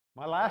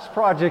My last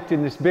project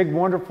in this big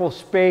wonderful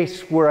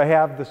space where I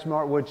have the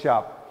smart wood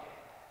shop.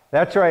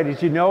 That's right,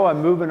 as you know,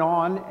 I'm moving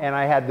on and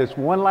I had this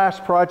one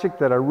last project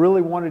that I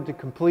really wanted to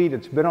complete.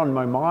 It's been on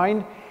my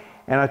mind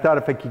and I thought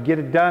if I could get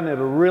it done,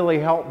 it'll really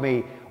help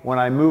me when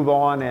I move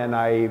on and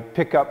I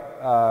pick up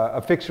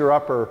a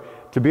fixer-upper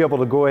to be able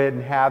to go ahead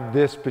and have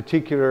this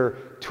particular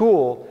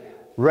tool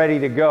ready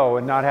to go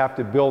and not have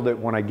to build it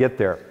when I get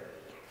there.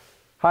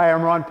 Hi,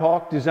 I'm Ron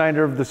Paulk,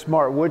 designer of the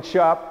Smart Wood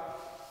Shop,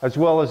 as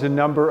well as a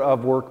number of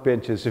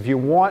workbenches. If you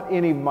want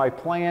any of my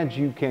plans,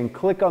 you can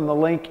click on the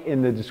link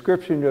in the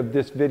description of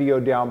this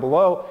video down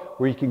below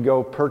where you can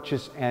go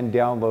purchase and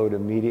download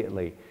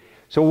immediately.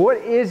 So what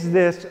is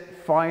this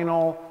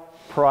final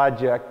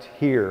project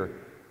here?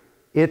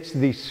 It's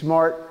the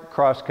Smart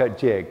Crosscut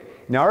Jig.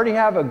 Now I already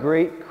have a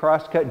great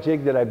crosscut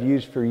jig that I've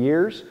used for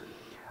years,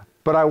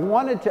 but I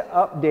wanted to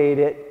update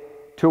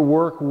it to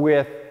work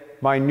with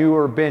my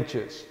newer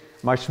benches.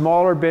 My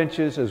smaller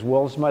benches as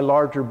well as my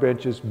larger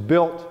benches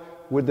built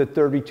with the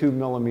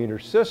 32mm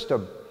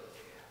system.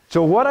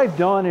 So what I've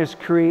done is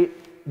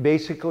create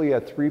basically a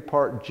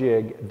three-part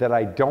jig that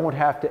I don't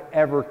have to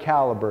ever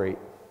calibrate.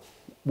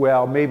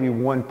 Well, maybe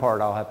one part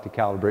I'll have to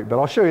calibrate, but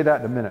I'll show you that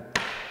in a minute.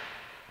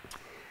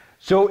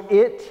 So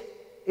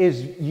it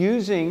is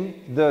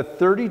using the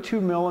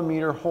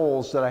 32mm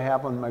holes that I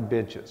have on my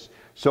benches.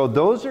 So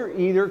those are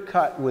either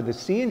cut with a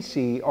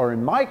CNC or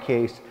in my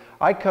case,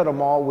 I cut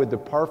them all with the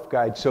PARF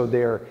guide, so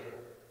they're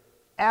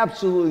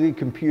absolutely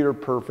computer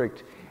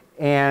perfect,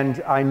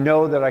 and I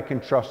know that I can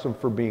trust them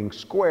for being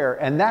square,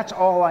 and that's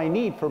all I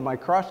need for my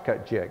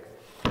crosscut jig.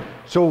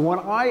 So when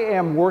I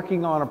am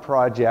working on a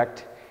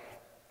project,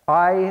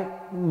 I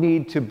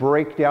need to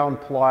break down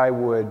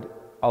plywood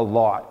a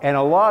lot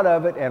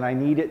of it, and I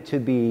need it to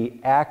be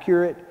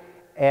accurate,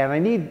 and I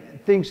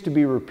need things to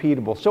be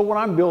repeatable. So when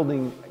I'm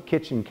building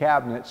kitchen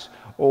cabinets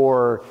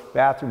or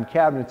bathroom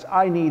cabinets,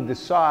 I need the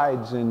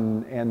sides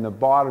and the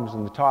bottoms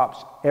and the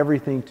tops,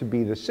 everything to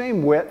be the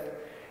same width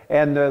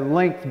and the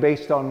length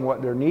based on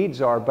what their needs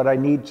are. But I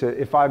need to,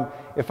 if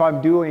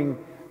I'm doing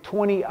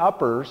 20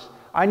 uppers,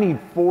 I need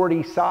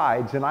 40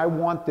 sides and I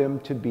want them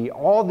to be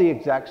all the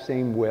exact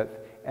same width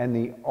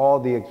and all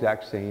the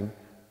exact same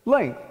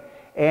length.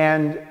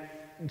 And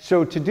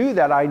so to do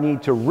that, I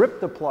need to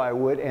rip the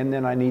plywood and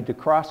then I need to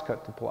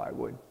crosscut the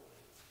plywood.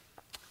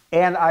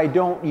 And I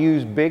don't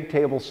use big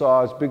table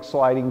saws, big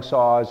sliding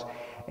saws,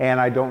 and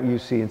I don't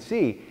use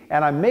CNC.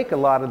 And I make a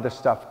lot of the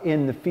stuff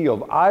in the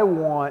field. I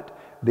want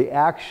the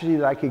accuracy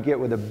that I could get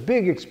with a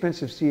big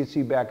expensive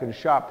CNC back in the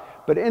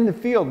shop, but in the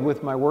field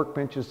with my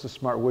workbenches, the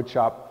Smart Wood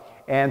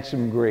Shop, and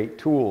some great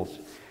tools.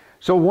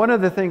 So one of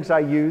the things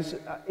I use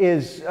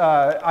is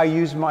I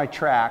use my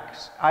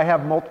tracks. I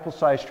have multiple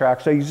size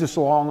tracks. I use this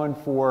long one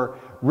for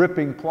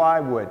ripping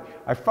plywood.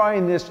 I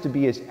find this to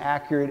be as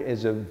accurate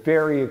as a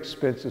very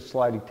expensive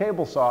sliding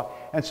table saw,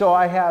 and so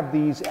I have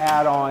these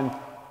add-on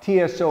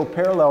TSO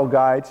parallel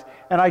guides,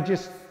 and I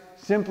just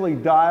simply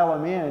dial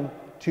them in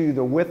to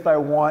the width I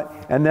want,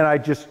 and then I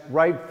just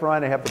right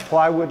front, I have the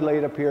plywood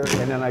laid up here,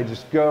 and then I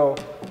just go,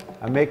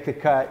 I make the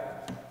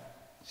cut,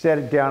 set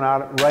it down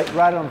out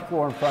right on the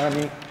floor in front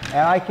of me,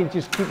 and I can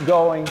just keep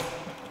going.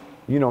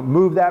 You know,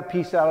 move that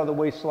piece out of the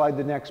way, slide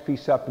the next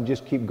piece up, and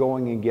just keep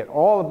going and get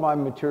all of my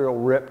material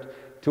ripped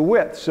to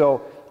width.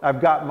 So I've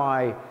got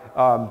my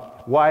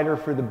wider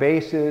for the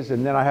bases,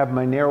 and then I have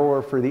my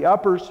narrower for the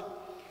uppers,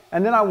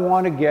 and then I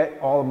want to get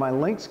all of my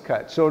lengths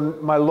cut. So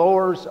my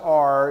lowers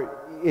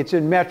are, it's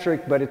in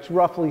metric, but it's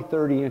roughly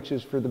 30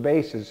 inches for the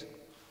bases.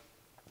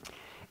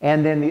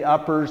 And then the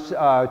uppers,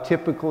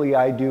 typically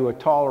I do a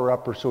taller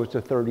upper, so it's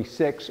a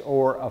 36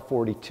 or a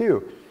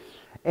 42.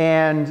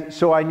 And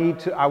so I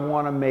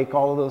want to make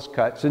all of those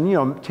cuts. And you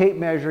know, tape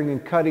measuring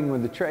and cutting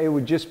with the tray, it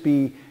would just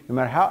be, no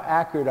matter how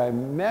accurate I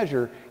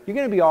measure, you're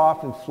going to be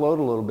off and float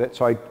a little bit,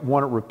 so I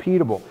want it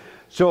repeatable.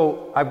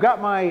 So I've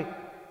got my,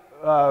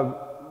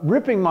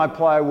 ripping my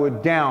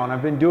plywood down.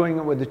 I've been doing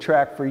it with the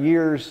track for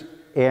years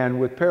and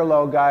with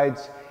parallel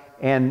guides,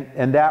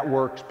 and that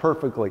works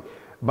perfectly.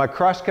 My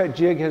crosscut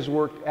jig has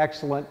worked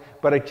excellent,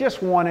 but I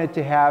just wanted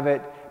to have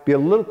it be a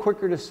little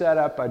quicker to set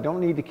up. I don't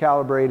need to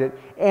calibrate it,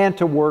 and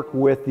to work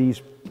with these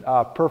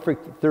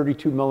perfect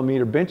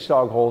 32mm bench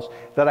dog holes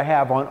that I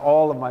have on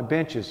all of my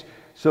benches.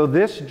 So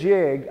this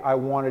jig, I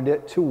wanted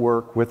it to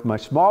work with my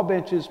small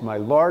benches, my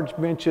large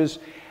benches,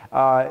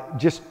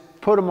 just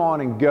put them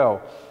on and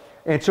go.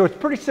 And so it's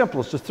pretty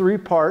simple. It's a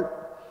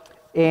three-part,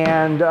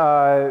 and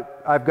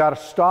I've got a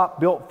stop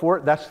built for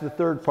it. That's the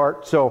third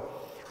part. So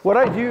what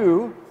I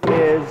do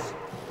is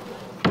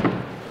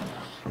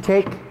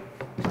take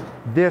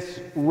this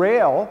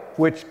rail,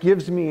 which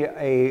gives me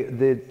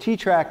the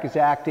T-track is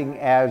acting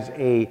as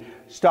a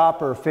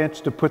stopper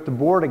fence to put the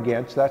board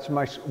against. That's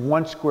my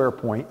one square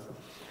point.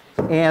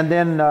 And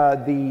then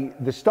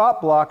the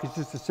stop block is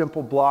just a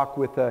simple block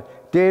with a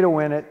dado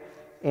in it,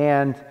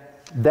 and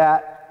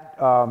that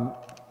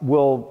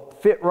will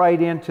fit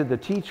right into the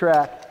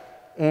T-track,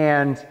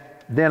 and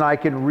then I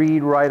can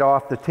read right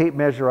off the tape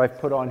measure I've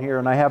put on here,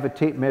 and I have a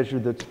tape measure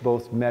that's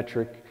both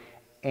metric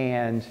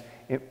and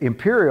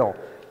imperial.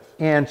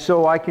 And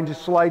so I can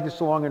just slide this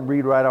along and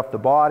read right off the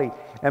body.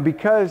 And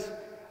because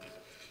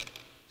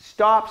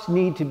stops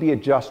need to be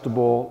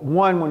adjustable,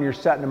 one, when you're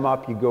setting them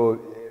up,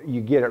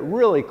 you get it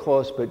really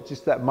close, but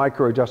just that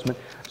micro adjustment.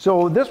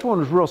 So this one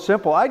was real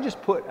simple. I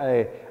just put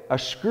a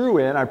screw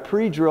in, I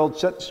pre-drilled,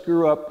 set the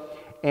screw up,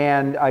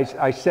 and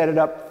I set it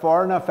up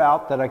far enough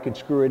out that I could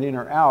screw it in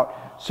or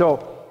out.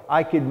 So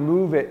I could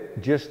move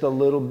it just a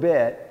little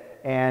bit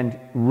and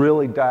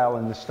really dial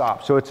in the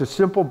stop. So it's a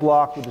simple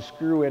block with a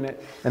screw in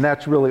it, and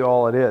that's really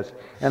all it is.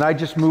 And I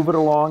just move it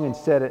along and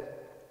set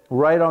it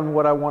right on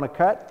what I want to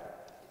cut.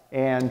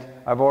 And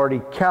I've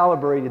already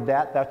calibrated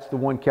that. That's the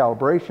one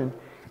calibration,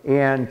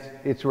 and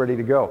it's ready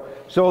to go.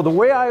 So the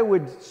way I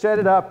would set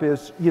it up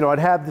is, you know, I'd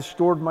have this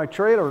stored in my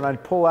trailer, and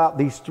I'd pull out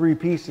these 3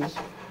 pieces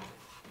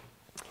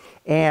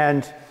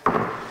and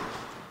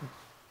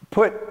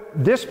put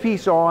this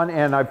piece on,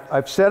 and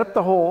I've set up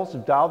the holes,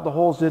 I've dialed the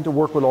holes in to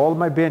work with all of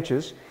my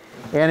benches,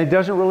 and it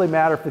doesn't really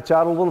matter if it's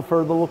out a little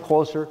further, a little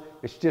closer,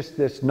 it's just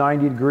this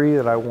 90 degree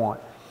that I want.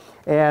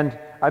 And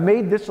I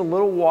made this a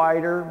little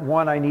wider.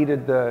 One, I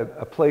needed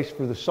a place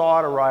for the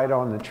saw to ride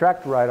on, the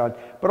track to ride on,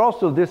 but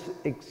also this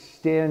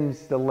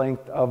extends the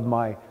length of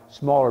my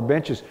smaller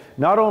benches,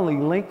 not only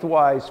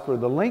lengthwise for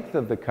the length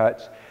of the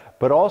cuts,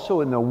 but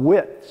also in the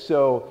width.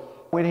 So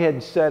I went ahead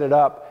and set it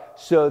up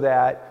so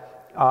that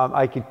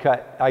I could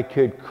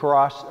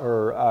cross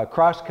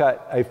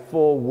cut a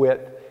full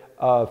width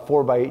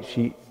 4x8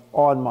 sheet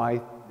on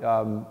my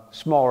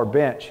smaller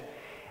bench.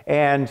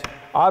 And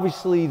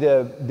obviously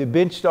the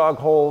bench dog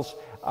holes,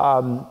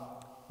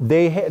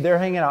 they're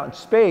hanging out in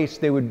space.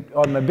 They would,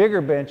 on my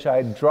bigger bench,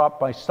 I'd drop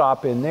my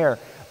stop in there.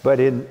 But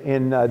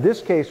in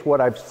this case,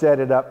 what I've set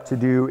it up to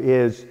do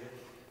is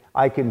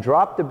I can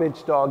drop the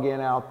bench dog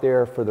in out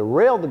there for the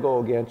rail to go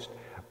against.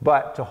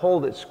 But to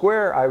hold it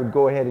square, I would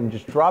go ahead and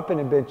just drop in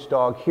a bench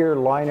dog here,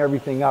 line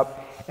everything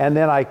up, and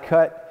then I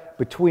cut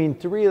between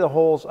 3 of the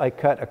holes, I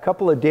cut a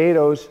couple of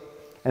dados,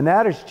 and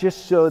that is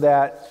just so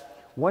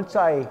that once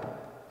I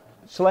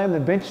slam the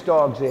bench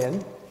dogs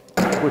in,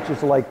 which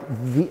is like,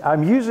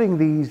 I'm using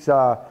these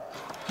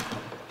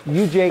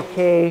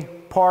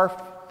UJK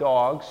Paulk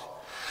dogs,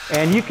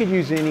 and you could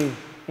use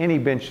any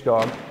bench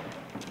dog.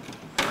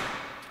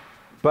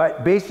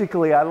 But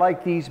basically, I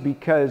like these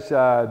because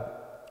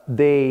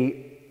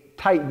they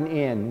tighten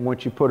in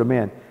once you put them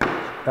in.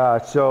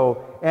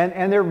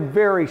 And they're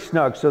very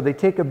snug, so they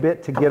take a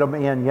bit to get them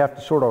in. You have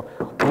to sort of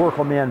work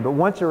them in, but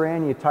once they're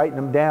in, you tighten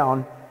them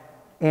down,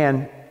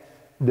 and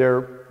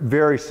they're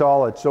very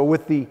solid. So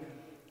with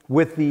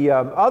the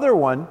other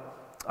one,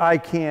 I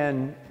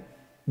can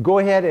go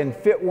ahead and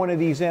fit one of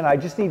these in. I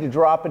just need to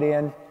drop it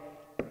in.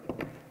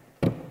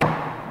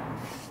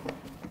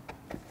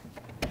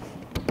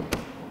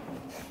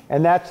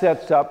 And that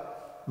sets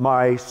up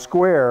my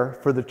square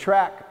for the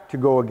track to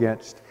go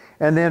against.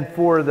 And then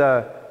for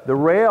the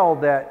rail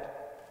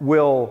that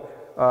will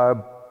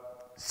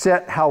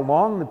set how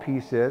long the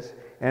piece is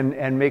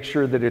and make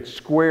sure that it's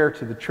square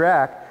to the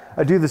track,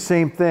 I do the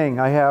same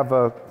thing. I have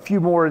a few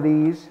more of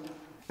these.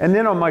 And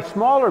then on my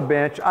smaller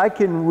bench, I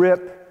can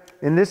rip,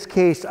 in this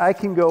case, I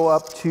can go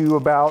up to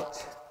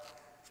about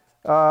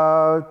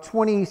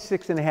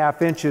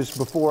 26.5 inches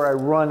before I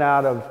run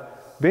out of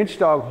bench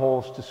dog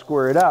holes to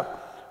square it up.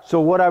 So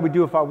what I would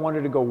do if I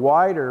wanted to go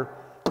wider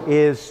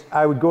is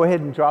I would go ahead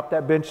and drop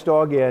that bench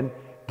dog in,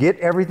 get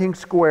everything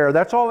square.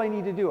 That's all I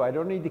need to do. I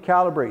don't need to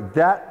calibrate.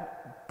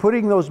 That,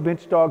 putting those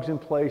bench dogs in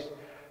place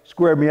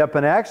squared me up,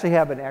 and I actually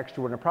have an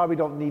extra one. I probably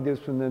don't need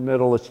this in the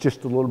middle. It's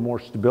just a little more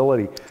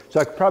stability.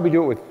 So I could probably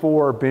do it with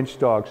 4 bench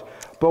dogs.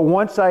 But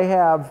once I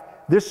have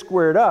this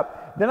squared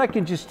up, then I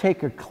can just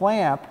take a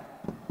clamp,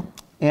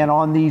 and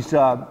on these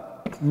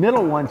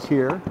middle ones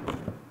here,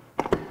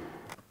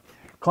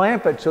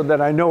 clamp it so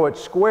that I know it's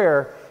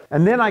square,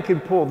 and then I can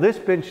pull this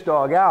bench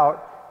dog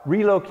out,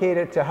 relocate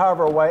it to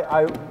however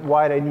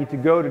wide I need to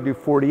go to do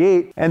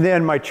 48, and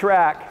then my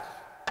track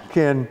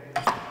can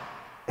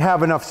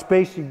have enough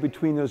spacing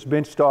between those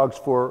bench dogs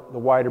for the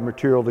wider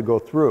material to go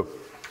through.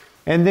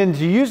 And then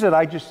to use it,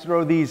 I just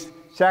throw these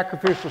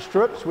sacrificial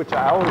strips, which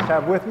I always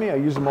have with me. I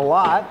use them a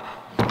lot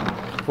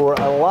for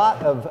a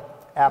lot of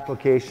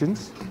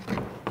applications.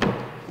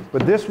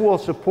 But this will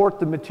support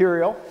the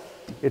material.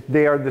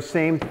 They are the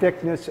same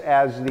thickness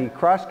as the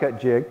crosscut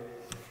jig.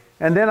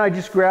 And then I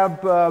just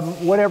grab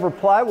whatever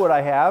plywood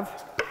I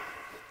have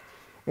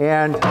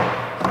and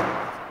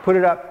put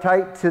it up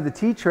tight to the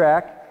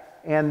T-track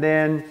and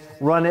then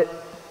run it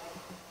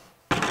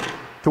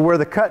to where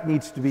the cut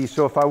needs to be.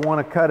 So if I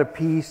want to cut a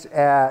piece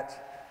at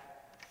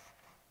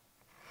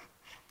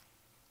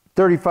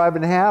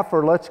 35.5,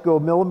 or let's go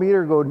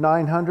millimeter, go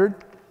 900.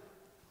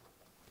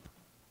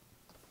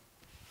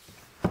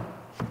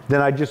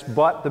 Then I just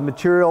butt the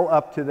material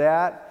up to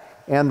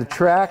that and the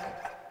track.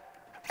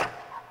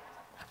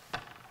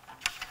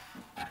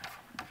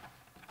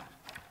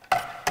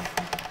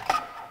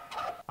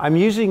 I'm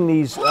using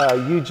these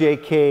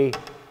UJK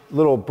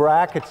little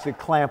brackets that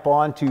clamp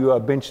onto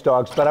bench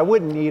dogs, but I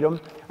wouldn't need them.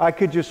 I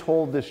could just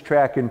hold this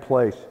track in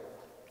place.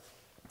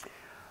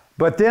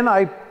 But then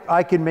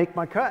I can make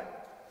my cut.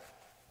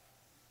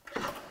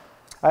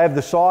 I have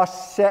the saw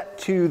set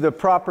to the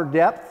proper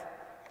depth,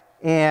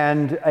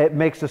 and it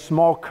makes a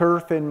small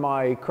kerf in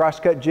my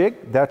crosscut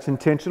jig. That's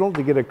intentional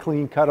to get a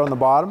clean cut on the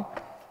bottom.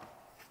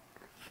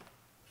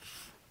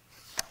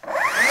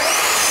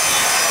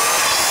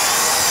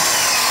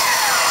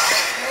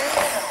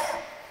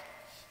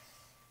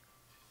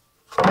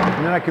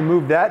 And then I can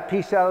move that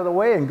piece out of the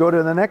way and go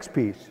to the next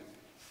piece.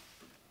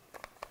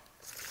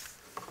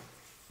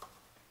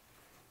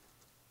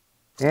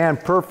 And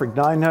perfect,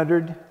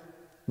 900,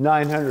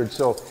 900.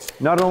 So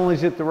not only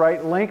is it the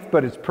right length,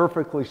 but it's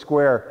perfectly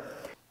square.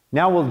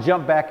 Now we'll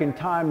jump back in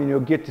time and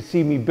you'll get to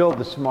see me build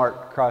the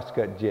smart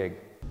crosscut jig.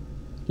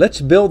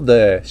 Let's build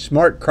the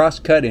smart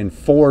crosscut in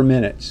 4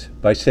 minutes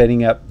by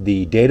setting up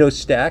the dado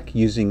stack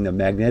using the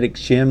magnetic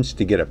shims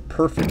to get a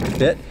perfect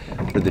fit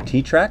for the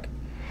T-track.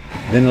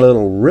 Then a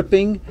little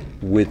ripping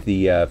with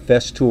the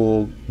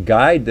Festool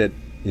guide that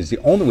is the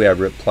only way I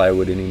rip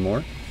plywood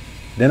anymore.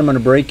 Then I'm going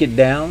to break it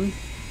down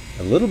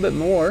a little bit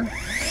more,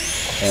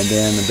 and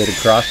then a bit of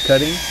cross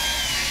cutting,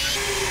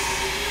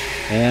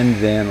 and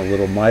then a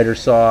little miter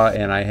saw,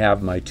 and I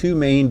have my 2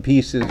 main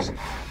pieces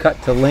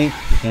cut to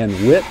length and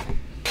width.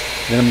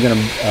 Then I'm going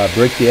to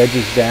break the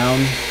edges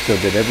down so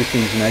that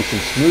everything's nice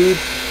and smooth.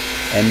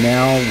 And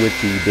now with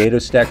the dado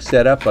stack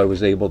setup, I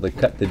was able to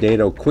cut the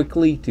dado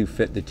quickly to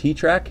fit the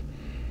T-track,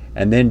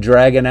 and then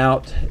dragging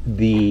out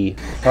the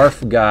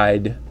Harf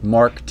Guide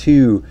Mark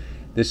II.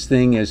 This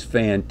thing is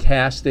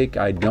fantastic.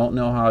 I don't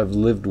know how I've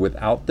lived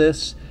without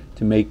this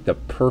to make the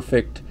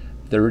perfect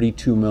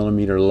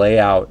 32mm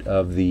layout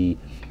of the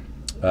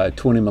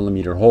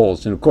 20mm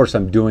holes. And of course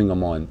I'm doing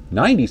them on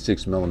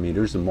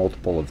 96mm, a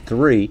multiple of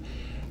 3,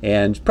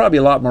 and probably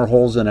a lot more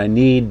holes than I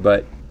need,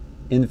 but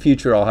in the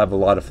future I'll have a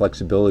lot of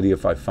flexibility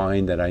if I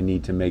find that I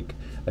need to make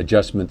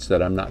adjustments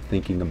that I'm not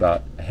thinking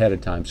about ahead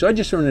of time. So I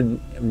just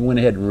went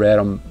ahead and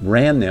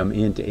ran them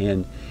end to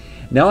end.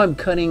 Now I'm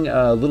cutting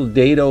a little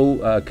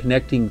dado,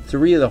 connecting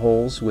 3 of the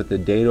holes with the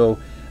dado,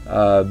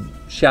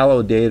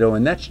 shallow dado,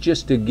 and that's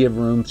just to give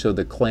room so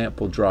the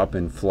clamp will drop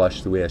in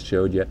flush the way I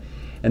showed you.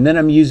 And then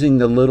I'm using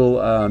the little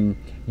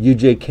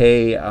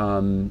UJK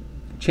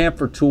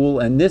chamfer tool,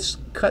 and this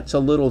cuts a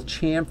little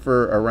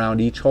chamfer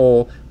around each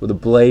hole with a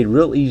blade,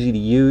 real easy to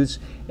use.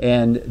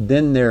 And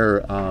then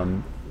their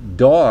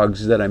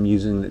dogs that I'm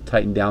using that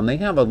tighten down, they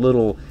have a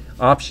little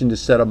option to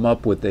set them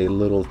up with a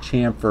little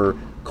chamfer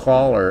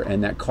collar,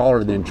 and that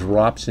collar then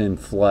drops in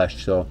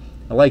flush. So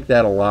I like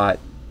that a lot.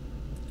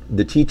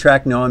 The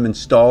T-track now I'm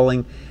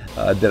installing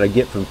that I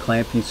get from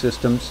Clampview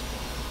Systems.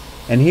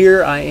 And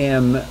here I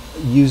am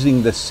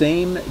using the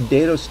same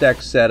dado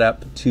stack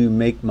setup to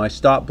make my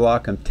stop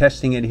block. I'm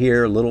testing it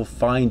here, a little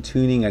fine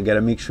tuning. I got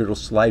to make sure it'll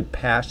slide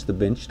past the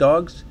bench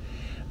dogs.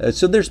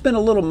 So there's been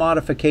a little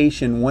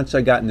modification. Once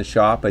I got in the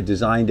shop, I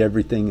designed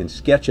everything in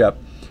SketchUp,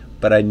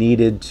 but I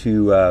needed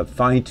to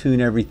fine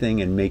tune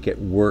everything and make it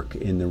work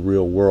in the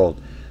real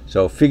world.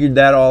 So figured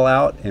that all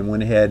out and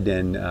went ahead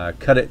and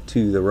cut it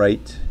to the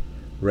right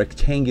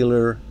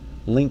rectangular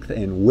length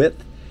and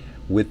width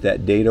with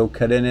that dado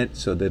cut in it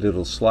so that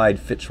it'll slide,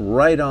 fits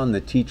right on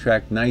the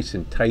T-track nice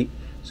and tight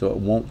so it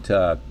won't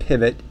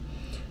pivot.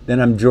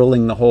 Then I'm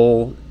drilling the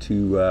hole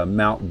to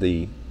mount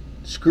the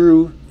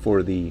screw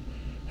for the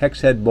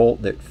hex head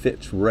bolt that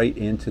fits right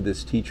into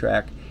this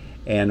T-track,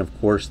 and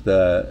of course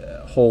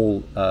the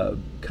hole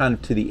kind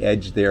of to the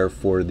edge there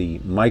for the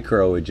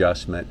micro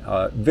adjustment.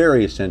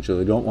 Very essential.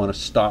 You don't want a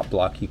stop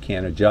block you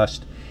can't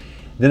adjust.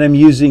 Then I'm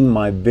using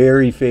my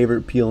very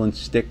favorite peel and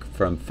stick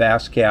from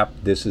FastCap.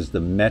 This is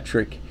the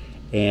metric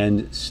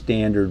and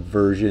standard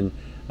version.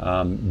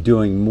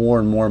 Doing more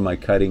and more of my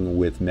cutting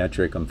with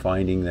metric. I'm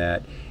finding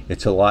that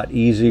it's a lot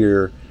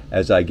easier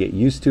as I get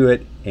used to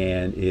it,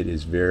 and it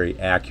is very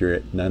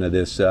accurate. None of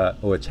this,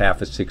 oh, it's half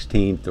a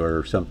 16th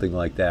or something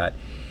like that.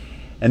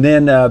 And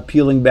then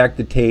peeling back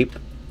the tape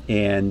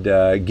and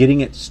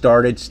getting it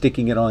started,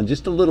 sticking it on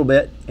just a little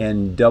bit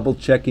and double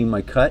checking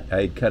my cut.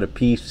 I had cut a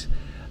piece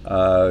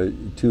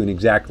to an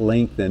exact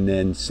length and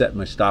then set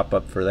my stop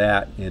up for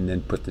that and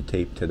then put the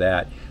tape to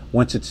that.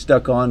 Once it's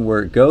stuck on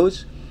where it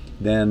goes,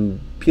 then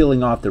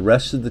peeling off the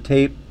rest of the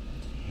tape.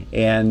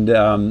 And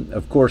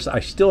of course I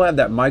still have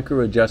that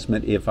micro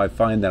adjustment if I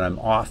find that I'm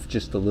off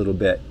just a little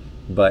bit,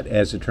 but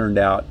as it turned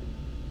out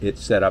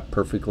it's set up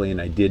perfectly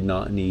and I did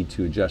not need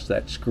to adjust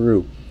that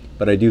screw,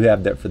 but I do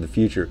have that for the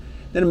future.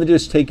 Then I'm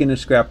just taking a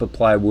scrap of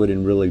plywood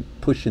and really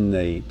pushing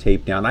the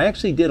tape down. I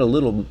actually did a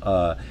little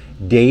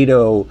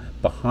dado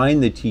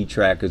behind the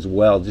T-track as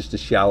well, just a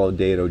shallow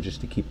dado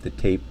just to keep the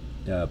tape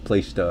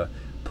placed to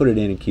put it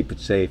in and keep it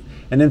safe.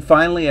 And then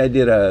finally I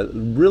did a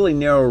really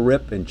narrow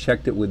rip and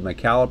checked it with my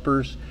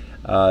calipers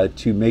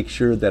to make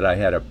sure that I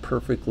had a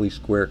perfectly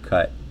square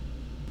cut.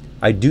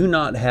 I do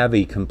not have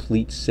a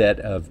complete set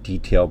of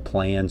detailed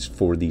plans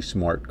for the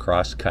Smart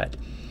Crosscut.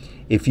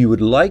 If you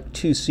would like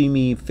to see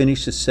me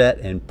finish the set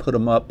and put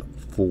them up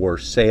for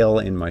sale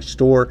in my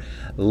store,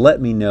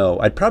 let me know.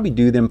 I'd probably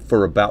do them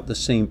for about the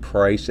same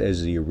price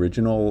as the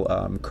original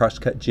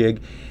crosscut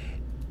jig.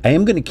 I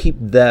am going to keep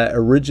the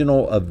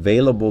original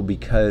available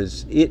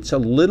because it's a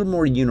little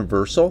more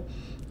universal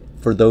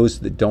for those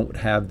that don't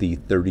have the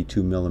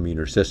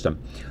 32mm system.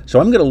 So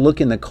I'm going to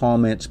look in the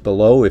comments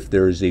below. If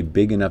there is a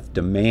big enough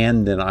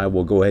demand, then I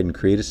will go ahead and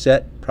create a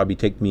set. Probably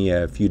take me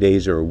a few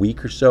days or a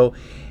week or so,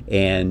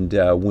 and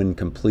when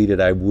completed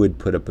I would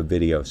put up a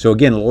video. So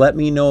again, let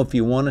me know if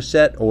you want a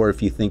set or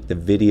if you think the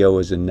video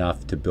is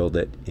enough to build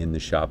it in the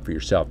shop for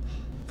yourself.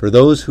 For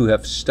those who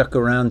have stuck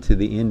around to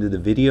the end of the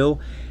video,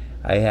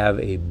 I have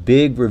a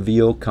big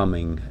reveal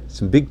coming.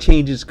 Some big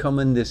changes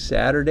coming this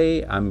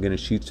Saturday. I'm going to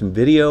shoot some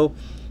video,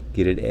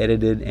 get it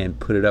edited, and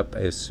put it up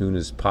as soon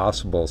as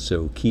possible.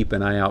 So keep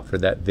an eye out for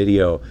that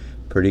video.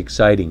 Pretty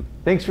exciting.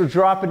 Thanks for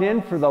dropping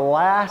in for the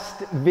last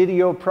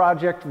video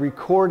project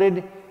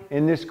recorded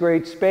in this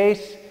great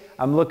space.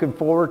 I'm looking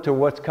forward to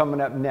what's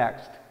coming up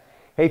next.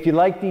 Hey, if you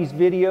like these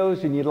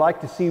videos and you'd like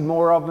to see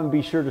more of them,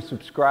 be sure to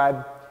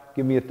subscribe.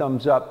 Give me a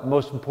thumbs up.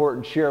 Most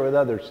important, share with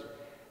others.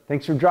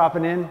 Thanks for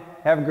dropping in.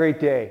 Have a great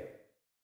day.